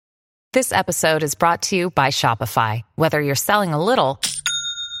This episode is brought to you by Shopify. Whether you're selling a little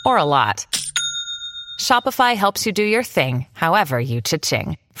or a lot, Shopify helps you do your thing, however you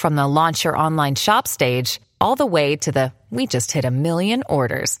cha-ching. From the launch your online shop stage, all the way to the we just hit 1 million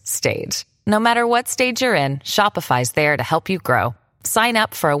orders stage. No matter what stage you're in, Shopify's there to help you grow. Sign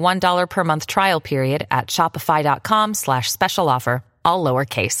up for a $1 per month trial period at shopify.com/special offer, all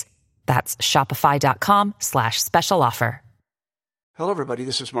lowercase. That's shopify.com/special offer. Hello, everybody.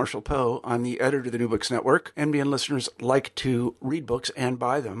 This is Marshall Poe. I'm the editor of the New Books Network. NBN listeners like to read books and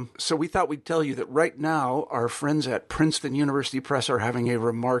buy them. So we thought we'd tell you that right now, our friends at Princeton University Press are having a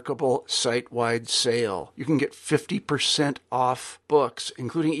remarkable site-wide sale. You can get 50% off books,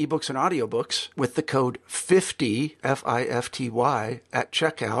 including ebooks and audiobooks, with the code 50, F-I-F-T-Y, at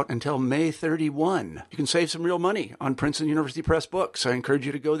checkout until May 31. You can save some real money on Princeton University Press books. I encourage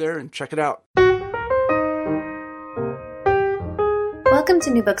you to go there and check it out. Welcome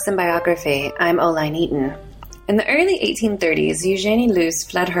to New Books and Biography. I'm Oline Eaton. In the early 1830s, Eugénie Luce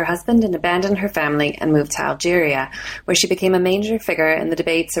fled her husband and abandoned her family and moved to Algeria, where she became a major figure in the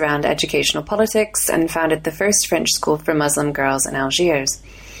debates around educational politics and founded the first French school for Muslim girls in Algiers.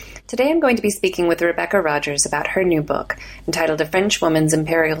 Today I'm going to be speaking with Rebecca Rogers about her new book, entitled A French Woman's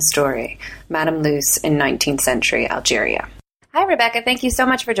Imperial Story, Madame Luce in 19th Century Algeria. Hi, Rebecca. Thank you so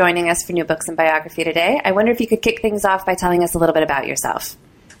much for joining us for New Books and Biography today. I wonder if you could kick things off by telling us a little bit about yourself.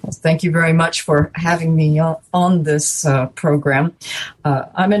 Well, thank you very much for having me on this program.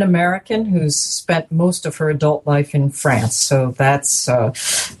 I'm an American who's spent most of her adult life in France, so that's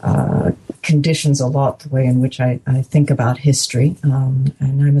conditions a lot the way in which I think about history. And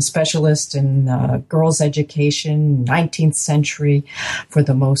I'm a specialist in girls' education, 19th century for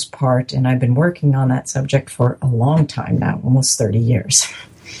the most part, and I've been working on that subject for a long time now, almost 30 years.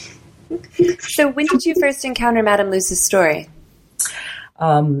 So when did you first encounter Madame Luce's story?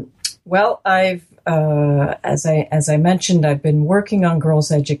 Well, I've as I mentioned, I've been working on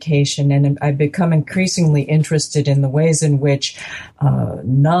girls' education, and I've become increasingly interested in the ways in which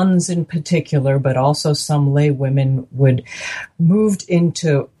nuns, in particular, but also some lay women, would moved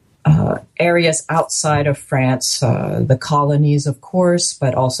into areas outside of France, the colonies, of course,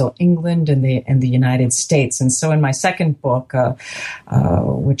 but also England and the United States. And so in my second book,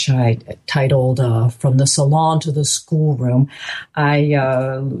 which I titled From the Salon to the Schoolroom,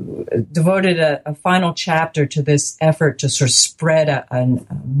 I devoted a final chapter to this effort to sort of spread a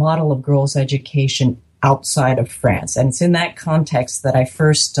model of girls' education outside of France. And it's in that context that I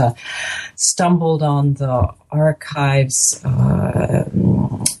first stumbled on the archives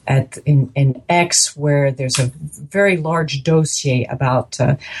in Aix, where there's a very large dossier about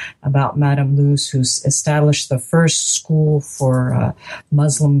Madame Luce, who's established the first school for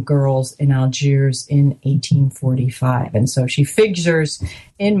Muslim girls in Algiers in 1845. And so she figures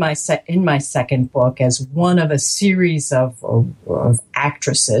in my second book as one of a series of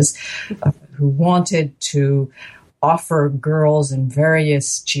actresses who wanted to offer girls in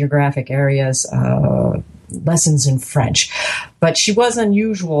various geographic areas lessons in French. But she was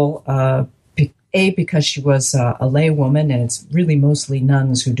unusual, because she was a laywoman, and it's really mostly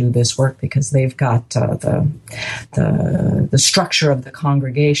nuns who do this work because they've got the structure of the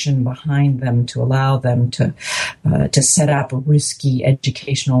congregation behind them to allow them to set up risky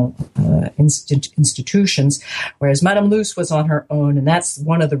educational institutions, whereas Madame Luce was on her own, and that's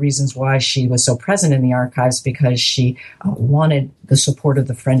one of the reasons why she was so present in the archives, because she wanted the support of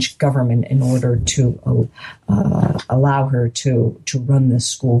the French government in order to allow her to run this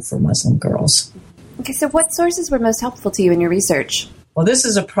school for Muslim girls. Okay, so what sources were most helpful to you in your research? Well, this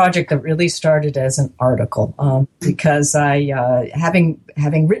is a project that really started as an article because I,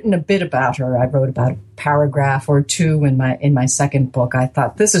 having written a bit about her, I wrote about a paragraph or two in my second book. I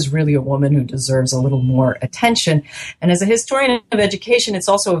thought this is really a woman who deserves a little more attention. And as a historian of education, it's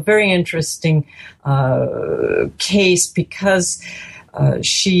also a very interesting case because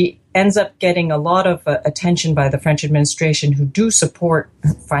she ends up getting a lot of attention by the French administration, who do support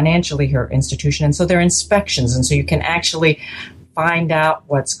financially her institution. And so there are inspections, and so you can actually find out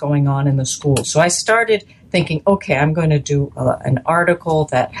what's going on in the school. So I started thinking, okay, I'm going to do an article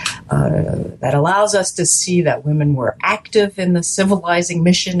that allows us to see that women were active in the civilizing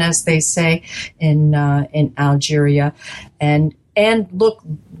mission, as they say, in Algeria, and look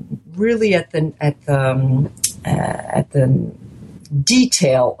really at the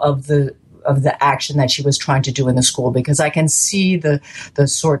detail of the action that she was trying to do in the school, because I can see the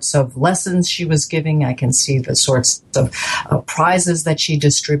sorts of lessons she was giving. I can see the sorts of prizes that she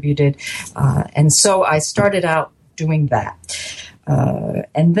distributed. And so I started out doing that.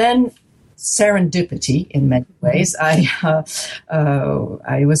 And then serendipity in many ways. I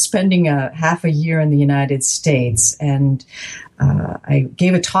was spending half a year in the United States, and I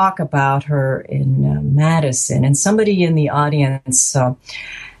gave a talk about her in Madison, and somebody in the audience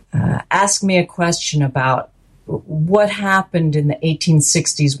asked me a question about what happened in the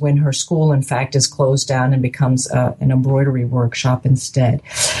 1860s when her school, in fact, is closed down and becomes an embroidery workshop instead.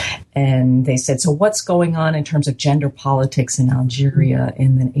 And they said, so what's going on in terms of gender politics in Algeria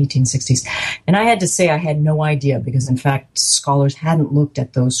in the 1860s? And I had to say I had no idea because, in fact, scholars hadn't looked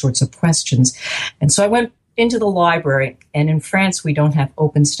at those sorts of questions. And so I went into the library, and in France we don't have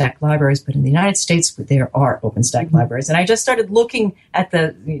OpenStax libraries, but in the United States there are OpenStax libraries. And I just started looking at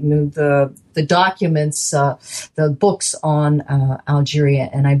the documents, the books on Algeria,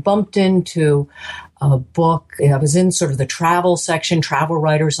 and I bumped into a book. I was in sort of the travel section, travel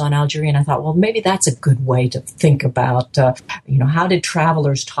writers on Algeria, and I thought, well, maybe that's a good way to think about, how did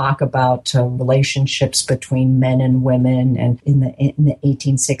travelers talk about relationships between men and women and in the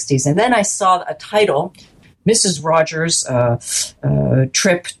 1860s. And then I saw a title, Mrs. Rogers'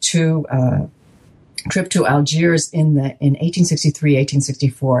 trip to Algiers in 1863,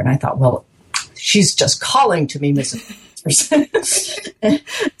 1864, and I thought, well, she's just calling to me, Mrs.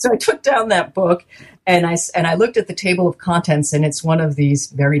 So I took down that book and I looked at the table of contents, and it's one of these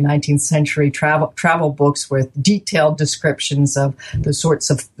very 19th century travel books with detailed descriptions of the sorts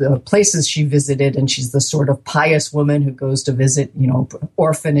of places she visited. And she's the sort of pious woman who goes to visit,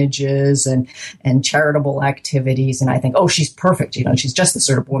 orphanages and charitable activities. And I think, oh, she's perfect. She's just the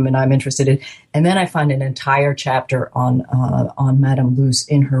sort of woman I'm interested in. And then I find an entire chapter on Madame Luce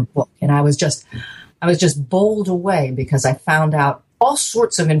in her book, and I was just bowled away because I found out all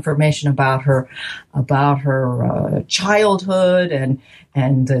sorts of information about her childhood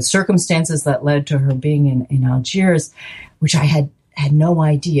and the circumstances that led to her being in Algiers, which I had no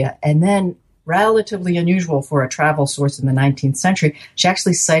idea. And then, relatively unusual for a travel source in the 19th century, she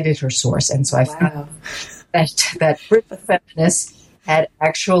actually cited her source. And so I found that British feminists had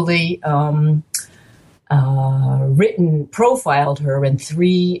actually profiled her in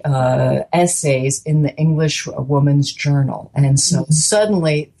 3 essays in the English Woman's Journal. And so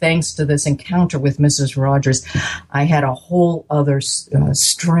suddenly, thanks to this encounter with Mrs. Rogers, I had a whole other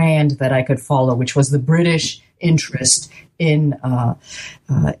strand that I could follow, which was the British interest in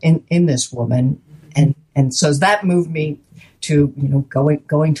this woman. And so that moved me to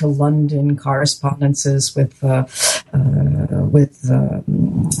going to London, correspondences with the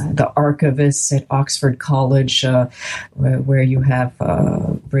archivists at Oxford College, where you have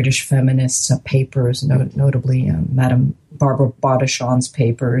British feminists' papers, notably Madame Barbara Bodichon's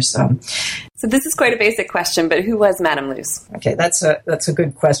papers. So this is quite a basic question, but who was Madame Luce? Okay, that's a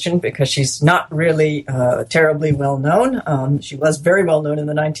good question because she's not really terribly well known. She was very well known in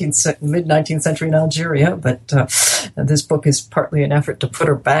the mid-19th century in Algeria, but this book is partly an effort to put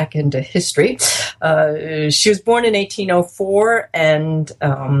her back into history. She was born in 1804 and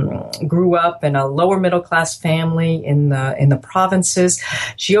grew up in a lower middle class family in the provinces.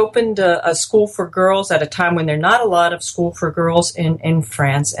 She opened a school for girls at a time when there are not a lot of school for girls in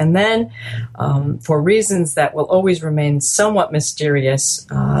France, and then for reasons that will always remain somewhat mysterious,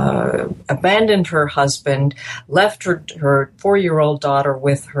 abandoned her husband, left her 4-year-old daughter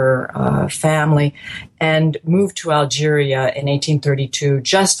with her family, and moved to Algeria in 1832,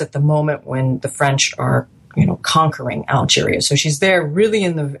 just at the moment when the French are conquering Algeria. So she's there really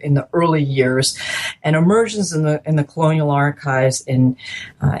in the early years, and emerges in the colonial archives in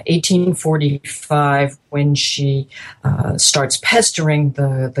 1845 when she starts pestering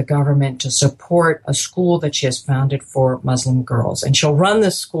the government to support a school that she has founded for Muslim girls. And she'll run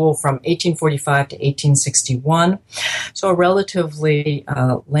this school from 1845 to 1861. So a relatively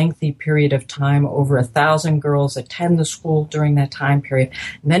lengthy period of time. Over 1,000 girls attend the school during that time period.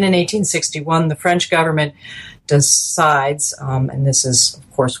 And then in 1861, the French government decides, and this is,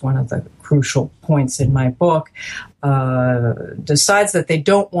 of course, one of the crucial points in my book, decides that they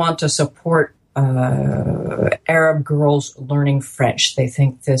don't want to support Arab girls learning French. They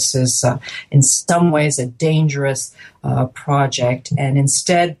think this is in some ways a dangerous project, and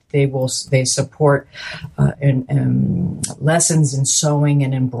instead they support lessons in sewing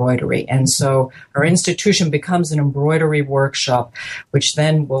and embroidery. And so our institution becomes an embroidery workshop, which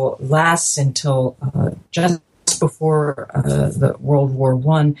then will last until just before the World War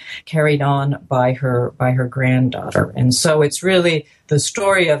I, carried on by her granddaughter. And so it's really the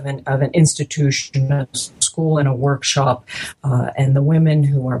story of an institution, a school and a workshop, and the women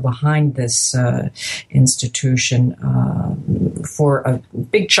who are behind this institution for a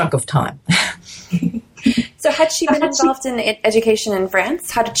big chunk of time. So had she been involved in education in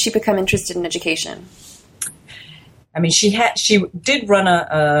France? How did she become interested in education? I mean, she did run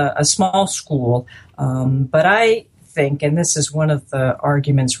a small school, but I think, and this is one of the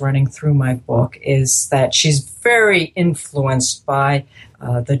arguments running through my book, is that she's very influenced by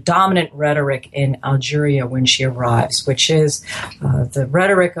the dominant rhetoric in Algeria when she arrives, which is the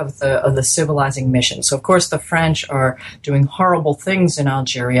rhetoric of the civilizing mission. So, of course, the French are doing horrible things in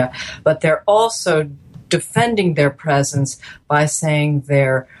Algeria, but they're also defending their presence by saying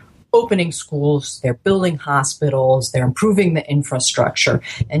they're opening schools, they're building hospitals, they're improving the infrastructure.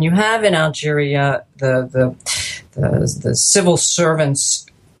 And you have in Algeria the civil servants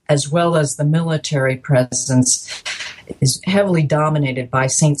as well as the military presence is heavily dominated by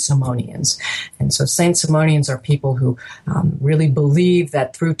Saint Simonians. And so Saint Simonians are people who really believe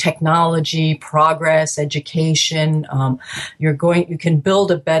that through technology, progress, education, you can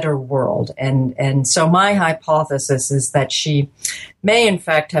build a better world. And so my hypothesis is that she may in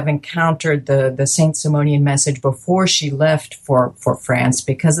fact have encountered the Saint Simonian message before she left for France,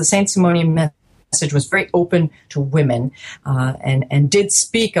 because the Saint Simonian message was very open to women and did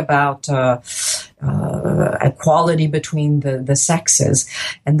speak about equality between the sexes.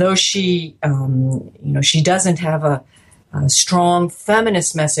 And though she doesn't have a strong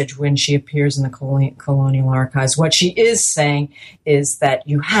feminist message when she appears in the colonial archives, what she is saying is that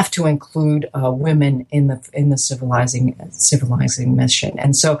you have to include women in the civilizing mission.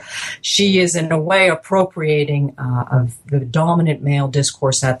 And so she is in a way appropriating of the dominant male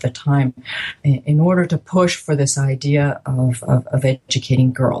discourse at the time in order to push for this idea of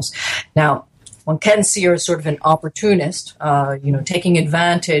educating girls. Now, one can see her as sort of an opportunist, taking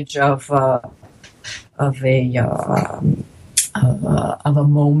advantage of a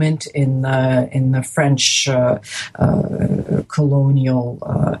moment in the French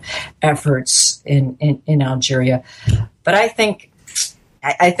colonial efforts in Algeria. But I think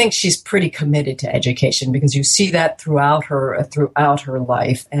she's pretty committed to education, because you see that throughout her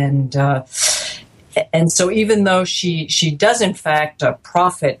life. And so even though she does in fact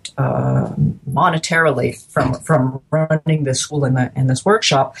profit monetarily from running this school and this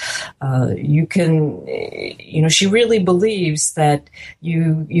workshop, she really believes that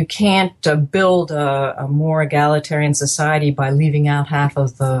you can't build a more egalitarian society by leaving out half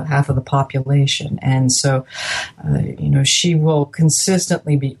of the population. And so she will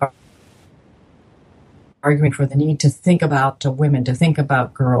consistently be arguing for the need to think about women, to think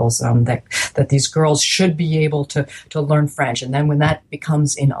about girls, that these girls should be able to learn French. And then when that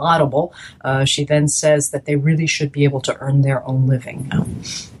becomes inaudible, she then says that they really should be able to earn their own living.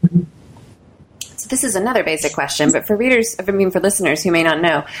 So this is another basic question, but for listeners who may not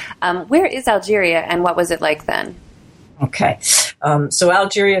know, where is Algeria and what was it like then? Okay. So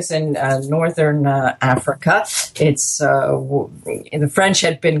Algeria is in northern Africa. It's the French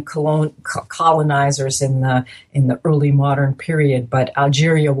had been colonizers in the early modern period, but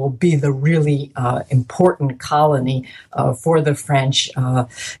Algeria will be the really important colony for the French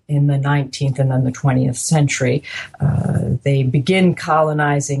in the 19th and then the 20th century. They begin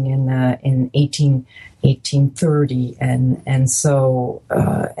colonizing in 1830, and so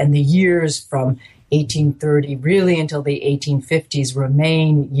the years from 1830 really until the 1850s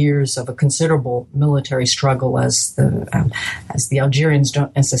remain years of a considerable military struggle as the Algerians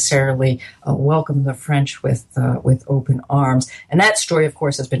don't necessarily welcome the French with open arms. And that story, of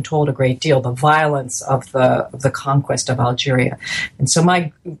course, has been told a great deal, the violence of the conquest of Algeria. And so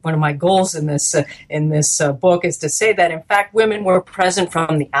one of my goals in this book is to say that in fact women were present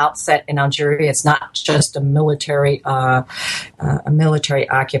from the outset in Algeria. It's not just a military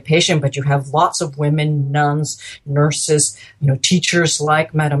occupation, but you have lots of women, nuns, nurses, teachers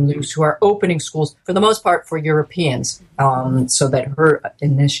like Madame Luce, who are opening schools for the most part for Europeans. So that her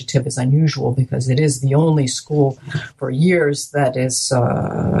initiative is unusual because it is the only school for years that is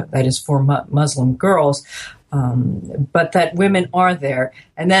for Muslim girls. But that women are there.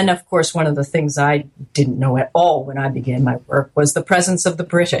 And then, of course, one of the things I didn't know at all when I began my work was the presence of the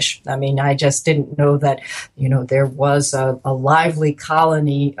British. I mean, I just didn't know that, there was a lively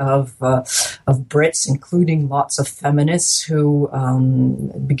colony of Brits, including lots of feminists who,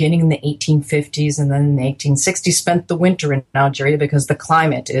 beginning in the 1850s and then in the 1860s, spent the winter in Algeria because the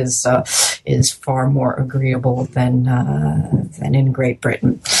climate is far more agreeable than in Great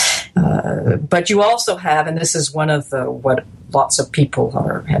Britain. But you also have, and this is one of what lots of people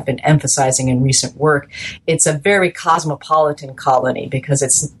have been emphasizing in recent work, it's a very cosmopolitan colony because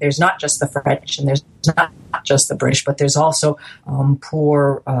there's not just the French and there's not just the British, but there's also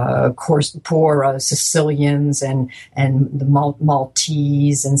poor Sicilians and the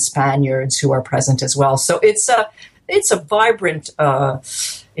Maltese and Spaniards who are present as well. So it's a vibrant.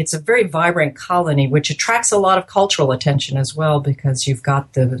 It's a very vibrant colony, which attracts a lot of cultural attention as well, because you've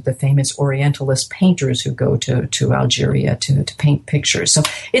got the famous Orientalist painters who go to Algeria to paint pictures. So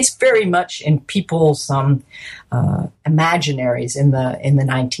it's very much in people's imaginaries in the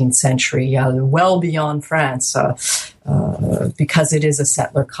 19th century, well beyond France, because it is a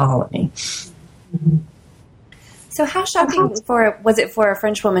settler colony. So how shocking was it for a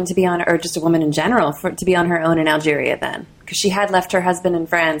French woman to be on, or just a woman in general, to be on her own in Algeria then? Because she had left her husband in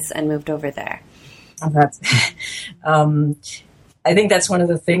France and moved over there. I think that's one of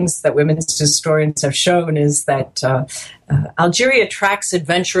the things that women's historians have shown is that Algeria attracts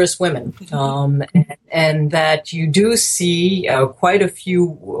adventurous women, and that you do see quite a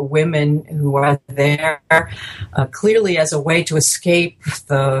few women who are there clearly as a way to escape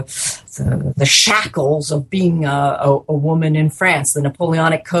the shackles of being a woman in France. The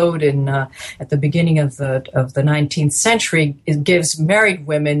Napoleonic Code at the beginning of the 19th century, it gives married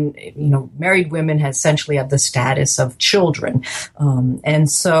women essentially have the status of children,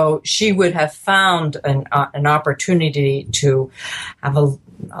 and so she would have found an opportunity to have a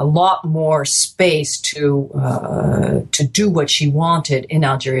lot more space to do what she wanted in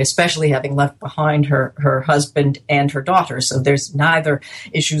Algeria, especially having left behind her husband and her daughter. So there's neither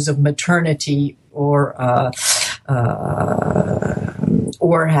issues of maternity or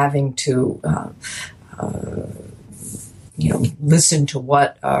having to listen to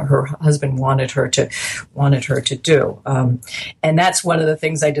what her husband wanted her to do, and that's one of the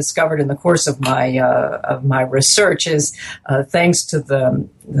things I discovered in the course of my research is thanks to the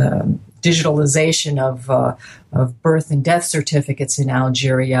digitalization of birth and death certificates in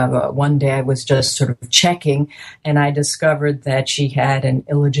Algeria. One day I was just sort of checking, and I discovered that she had an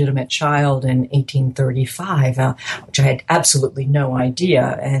illegitimate child in 1835, which I had absolutely no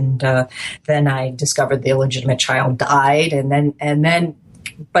idea. And then I discovered the illegitimate child died, and then.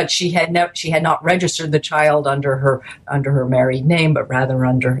 But she had not registered the child under her married name, but rather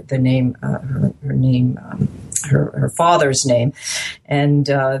under the name her father's name, and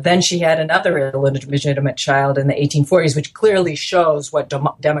then she had another illegitimate child in the 1840s, which clearly shows what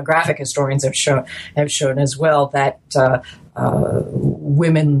demographic historians have shown as well, that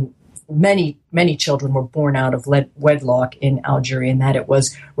women. Many children were born out of wedlock in Algeria, and that it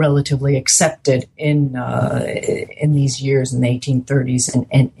was relatively accepted in these years in the 1830s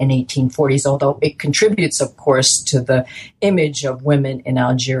and 1840s, although it contributes, of course, to the image of women in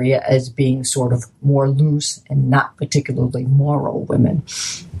Algeria as being sort of more loose and not particularly moral women.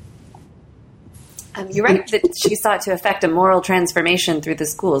 You're right that she sought to effect a moral transformation through the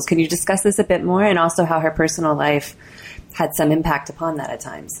schools. Can you discuss this a bit more, and also how her personal life had some impact upon that at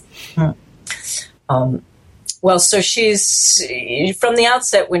times? Well, so she's from the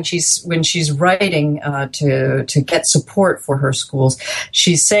outset when she's writing to get support for her schools,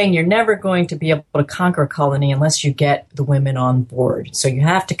 she's saying you're never going to be able to conquer a colony unless you get the women on board. So you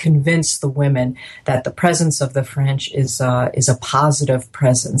have to convince the women that the presence of the French is a positive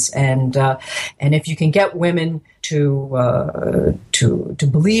presence, and if you can get women to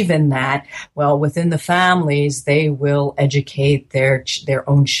believe in that, well, within the families, they will educate their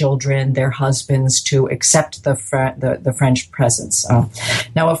own children, their husbands, to accept the French presence.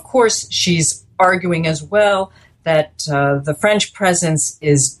 Now, of course, she's arguing as well that the French presence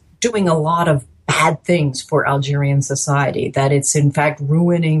is doing a lot of bad things for Algerian society, that it's in fact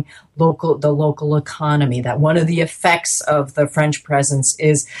ruining the local economy, that one of the effects of the French presence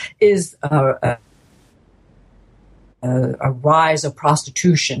is a rise of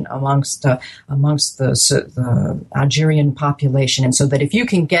prostitution amongst the Algerian population, and so that if you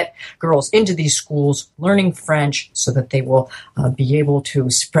can get girls into these schools learning French, so that they will be able to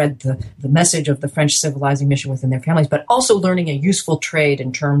spread the message of the French civilizing mission within their families, but also learning a useful trade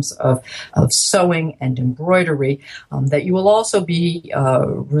in terms of sewing and embroidery, that you will also be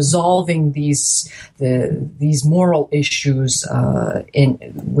resolving these moral issues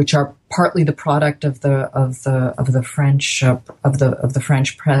which are partly the product of the French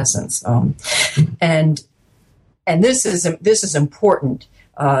presence, and this is important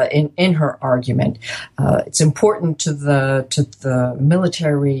in her argument. It's important to the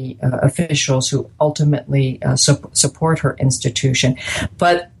military officials who ultimately support her institution,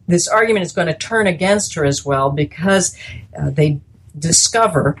 but this argument is going to turn against her as well, because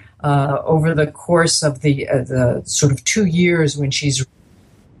discover over the course of the sort of 2 years when she's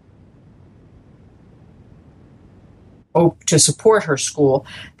to support her school,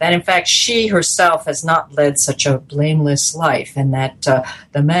 that in fact she herself has not led such a blameless life, and that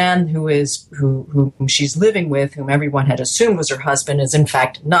the man whom she's living with, whom everyone had assumed was her husband, is in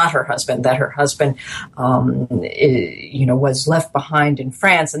fact not her husband. That her husband, was left behind in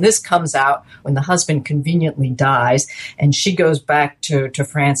France, and this comes out when the husband conveniently dies, and she goes back to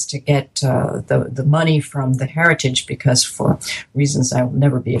France to get the money from the heritage, because for reasons I will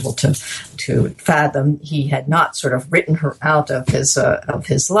never be able to fathom, he had not sort of written her out of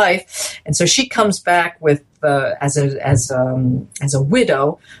his life, and so she comes back with as a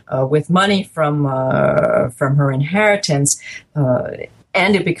widow with money from her inheritance,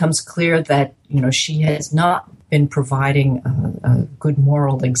 and it becomes clear that she has not been providing a good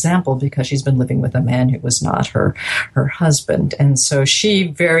moral example because she's been living with a man who was not her husband, and so she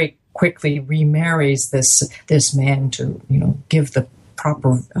very quickly remarries this man to give the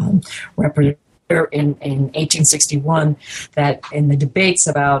proper representation. In 1861, that in the debates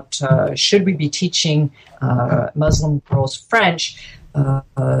about should we be teaching Muslim girls French,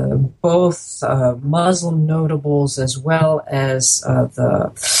 both Muslim notables as well as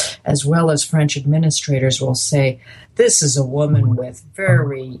French administrators will say this is a woman with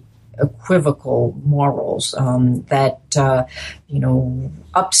very equivocal morals, that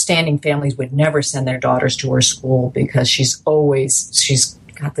upstanding families would never send their daughters to her school because she's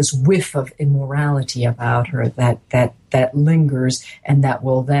got this whiff of immorality about her that lingers, and that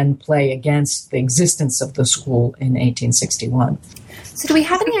will then play against the existence of the school in 1861. So do we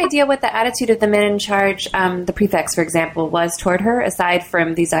have any idea what the attitude of the men in charge, the prefects, for example, was toward her, aside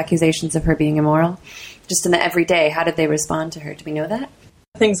from these accusations of her being immoral? Just in the everyday, how did they respond to her? Do we know that?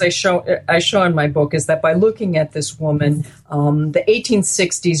 Things I show in my book is that by looking at this woman, the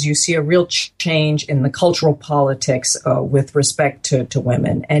 1860s, you see a real change in the cultural politics with respect to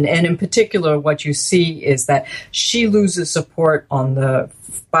women. And in particular, what you see is that she loses support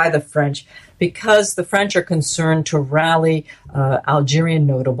by the French because the French are concerned to rally Algerian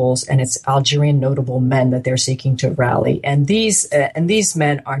notables, and it's Algerian notable men that they're seeking to rally. And these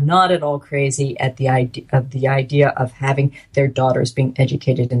men are not at all crazy at the idea of having their daughters being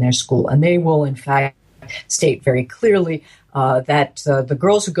educated in their school. And they will, in fact, state very clearly that the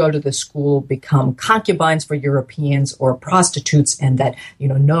girls who go to the school become concubines for Europeans or prostitutes, and that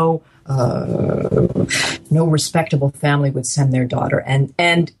no respectable family would send their daughter.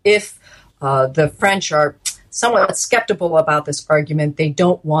 And if the French are somewhat skeptical about this argument, they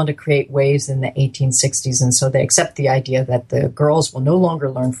don't want to create waves in the 1860s, and so they accept the idea that the girls will no longer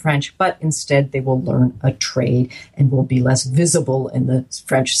learn French, but instead they will learn a trade and will be less visible in the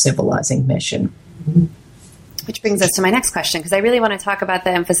French civilizing mission. Which brings us to my next question, because I really want to talk about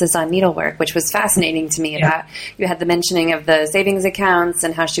the emphasis on needlework, which was fascinating to me. About you had the mentioning of the savings accounts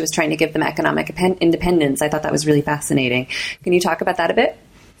and how she was trying to give them economic independence. I thought that was really fascinating. Can you talk about that a bit?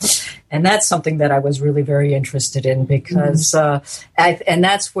 And that's something that I was really very interested in because, and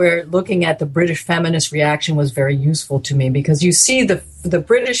that's where looking at the British feminist reaction was very useful to me, because you see the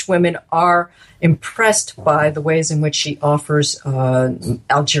British women are impressed by the ways in which she offers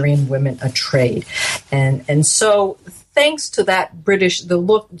Algerian women a trade. And so thanks to that the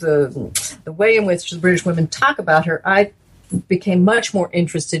way in which the British women talk about her, I became much more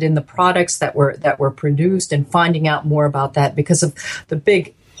interested in the products that were produced and finding out more about that, because of the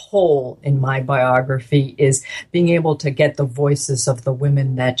big hole in my biography is being able to get the voices of the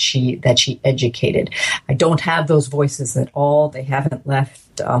women that she educated. I don't have those voices at all. They haven't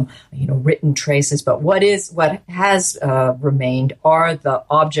left written traces, but what has remained are the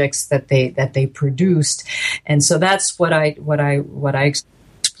objects that they produced. And so that's what I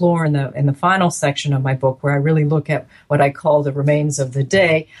explore in the final section of my book, where I really look at what I call the remains of the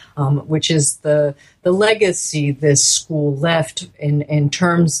day, which is the legacy this school left in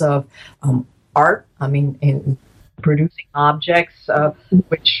terms of art. I mean, in producing objects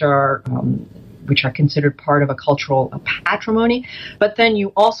which are considered part of a cultural patrimony. But then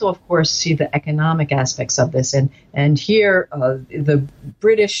you also, of course, see the economic aspects of this. And here, the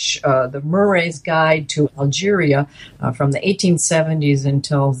British, the Murray's Guide to Algeria from the 1870s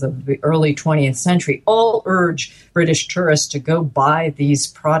until the early 20th century all urge British tourists to go buy these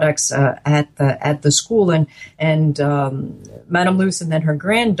products at the school. And Madame Luce and then her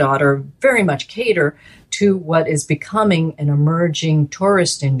granddaughter very much cater to what is becoming an emerging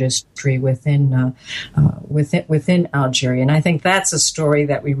tourist industry within Algeria. And I think that's a story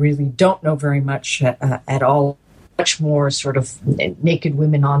that we really don't know very much at all. Much more sort of naked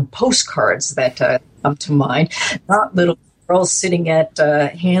women on postcards that come to mind, not little girls sitting at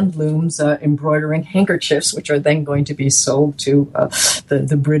hand looms embroidering handkerchiefs, which are then going to be sold to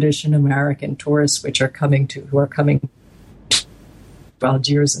the British and American tourists, who are coming to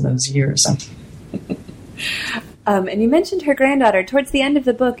Algiers in those years. And you mentioned her granddaughter. Towards the end of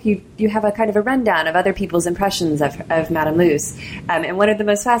the book, you have a kind of a rundown of other people's impressions of Madame Luce. And one of the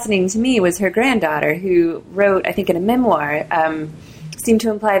most fascinating to me was her granddaughter, who wrote, I think, in a memoir, seemed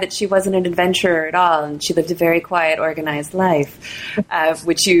to imply that she wasn't an adventurer at all, and she lived a very quiet, organized life,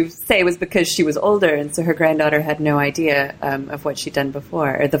 which you say was because she was older, and so her granddaughter had no idea of what she'd done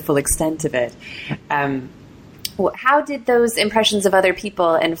before, or the full extent of it. How did those impressions of other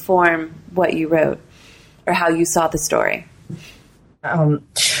people inform what you wrote, or how you saw the story? All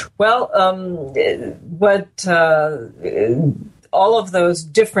of those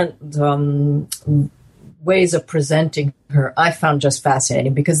different ways of presenting her, I found just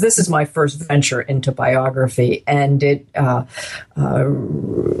fascinating, because this is my first venture into biography, and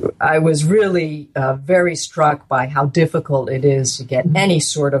I was really very struck by how difficult it is to get any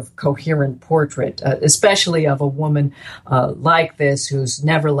sort of coherent portrait, especially of a woman like this, who's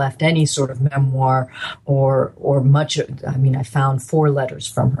never left any sort of memoir or much. I mean, I found 4 letters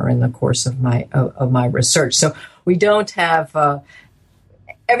from her in the course of my research, so we don't have.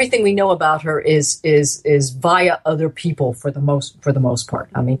 Everything we know about her is via other people for the most part.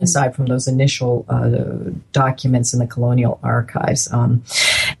 I mean, aside from those initial documents in the colonial archives, and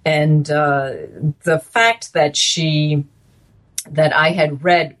the fact that I had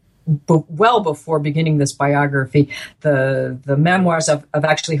read well before beginning this biography the memoirs of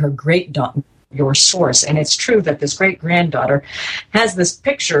actually her your source, and it's true that this great granddaughter has this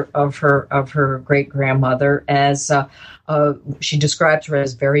picture of her great grandmother as. She describes her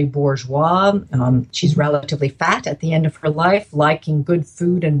as very bourgeois. She's relatively fat at the end of her life, liking good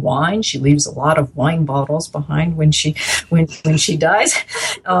food and wine. She leaves a lot of wine bottles behind when she dies,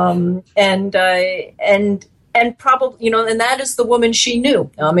 and probably, and that is the woman she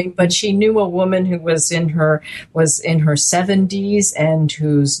knew. I mean, but she knew a woman who was in her 70s, and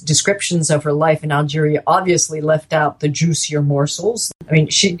whose descriptions of her life in Algeria obviously left out the juicier morsels. I mean,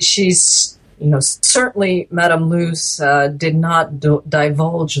 she's. Certainly Madame Luce did not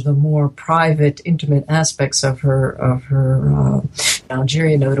divulge the more private, intimate aspects of her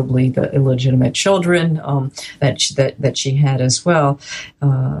Algeria, notably the illegitimate children that she had as well.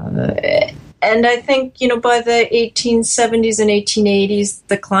 And I think, by the 1870s and 1880s,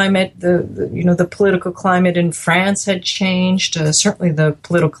 the climate, the political climate in France had changed. Certainly the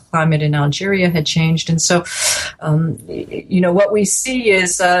political climate in Algeria had changed. And so, what we see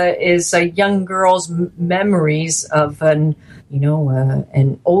is a young girl's memories of an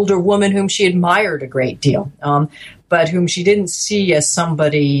older woman whom she admired a great deal, but whom she didn't see as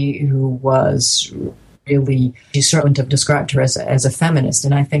somebody who was really, she certainly wouldn't have described her as a feminist,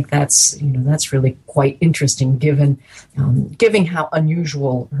 and I think that's really quite interesting, given how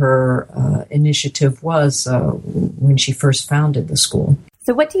unusual her initiative was when she first founded the school.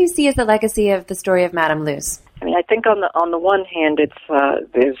 So, what do you see as the legacy of the story of Madame Luce? I mean, I think on the one hand, it's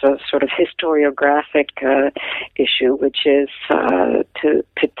there's a sort of historiographic issue, which is to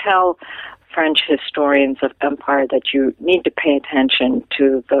tell French historians of empire that you need to pay attention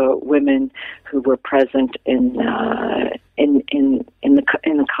to the women who were present in the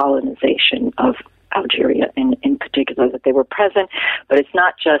colonization of Algeria, in particular, that they were present. But it's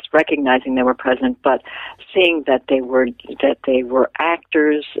not just recognizing they were present, but seeing that they were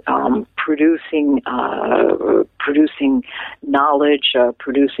actors, producing knowledge,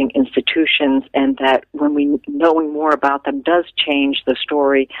 producing institutions, and that when knowing more about them does change the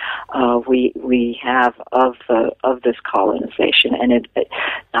story we have of this colonization. And it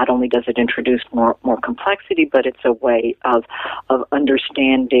not only does it introduce more complexity, but it's a way of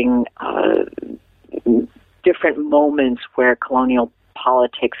understanding different moments where colonial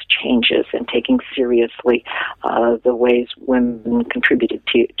politics changes, and taking seriously the ways women contributed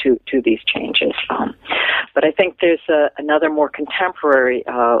to these changes. But I think there's another more contemporary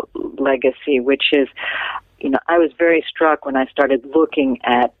legacy, which is, I was very struck when I started looking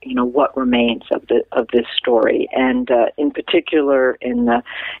at, what remains of this story, and in particular in the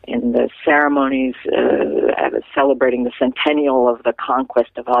ceremonies celebrating the centennial of the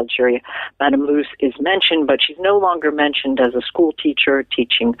conquest of Algeria. Madame Luce is mentioned, but she's no longer mentioned as a school teacher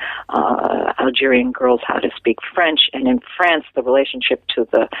teaching Algerian girls how to speak French. And in France, the relationship to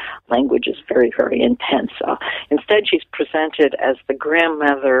the language is very, very intense. Instead, she's presented as the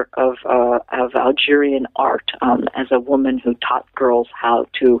grandmother of Algerian art, as a woman who taught girls how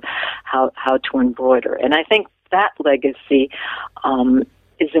to embroider. And I think that legacy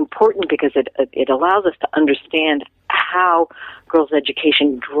is important because it allows us to understand how girls'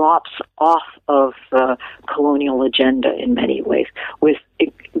 education drops off of the colonial agenda in many ways, with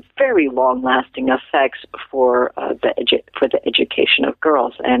very long-lasting effects for the education of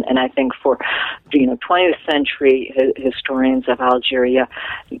girls. And I think for 20th century historians of Algeria,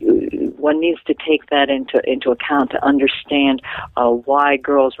 one needs to take that into account to understand why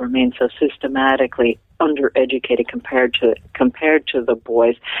girls remain so systematically undereducated compared to the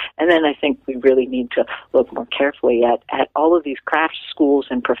boys. And then I think we really need to look more carefully at all of these craft schools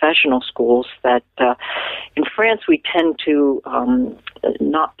and professional schools that in France we tend to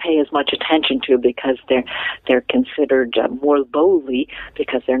not pay as much attention to because they're considered more lowly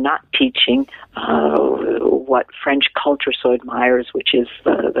because they're not teaching what French culture so admires, which is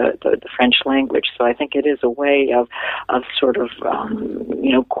the French language. So I think it is a way of sort of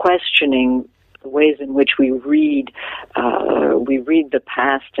questioning the ways in which we read the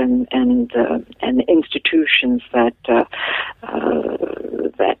past and the institutions that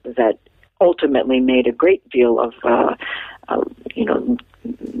ultimately made a great deal of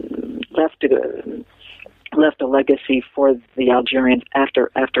left a legacy for the Algerians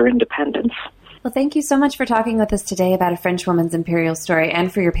after independence. Well, thank you so much for talking with us today about a French woman's imperial story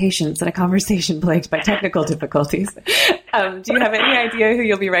and for your patience in a conversation plagued by technical difficulties. Do you have any idea who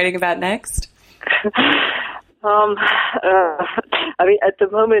you'll be writing about next? I mean, at the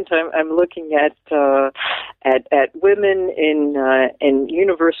moment, I'm looking at women in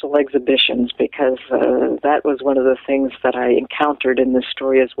universal exhibitions because that was one of the things that I encountered in this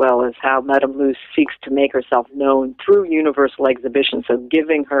story as well, is how Madame Luce seeks to make herself known through universal exhibitions, so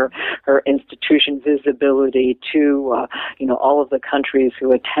giving her institution visibility to all of the countries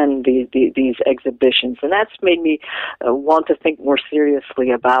who attend these exhibitions, and that's made me want to think more seriously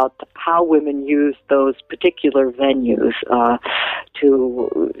about how women use those particular venues to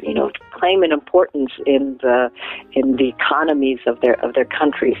claim an importance in the economies of their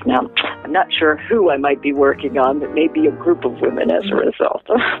countries. Now, I'm not sure who I might be working on, but maybe a group of women as a result.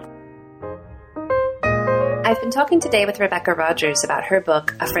 I've been talking today with Rebecca Rogers about her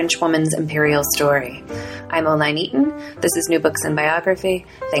book, A French Woman's Imperial Story. I'm Oline Eaton. This is New Books in Biography.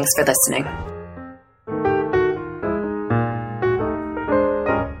 Thanks for listening.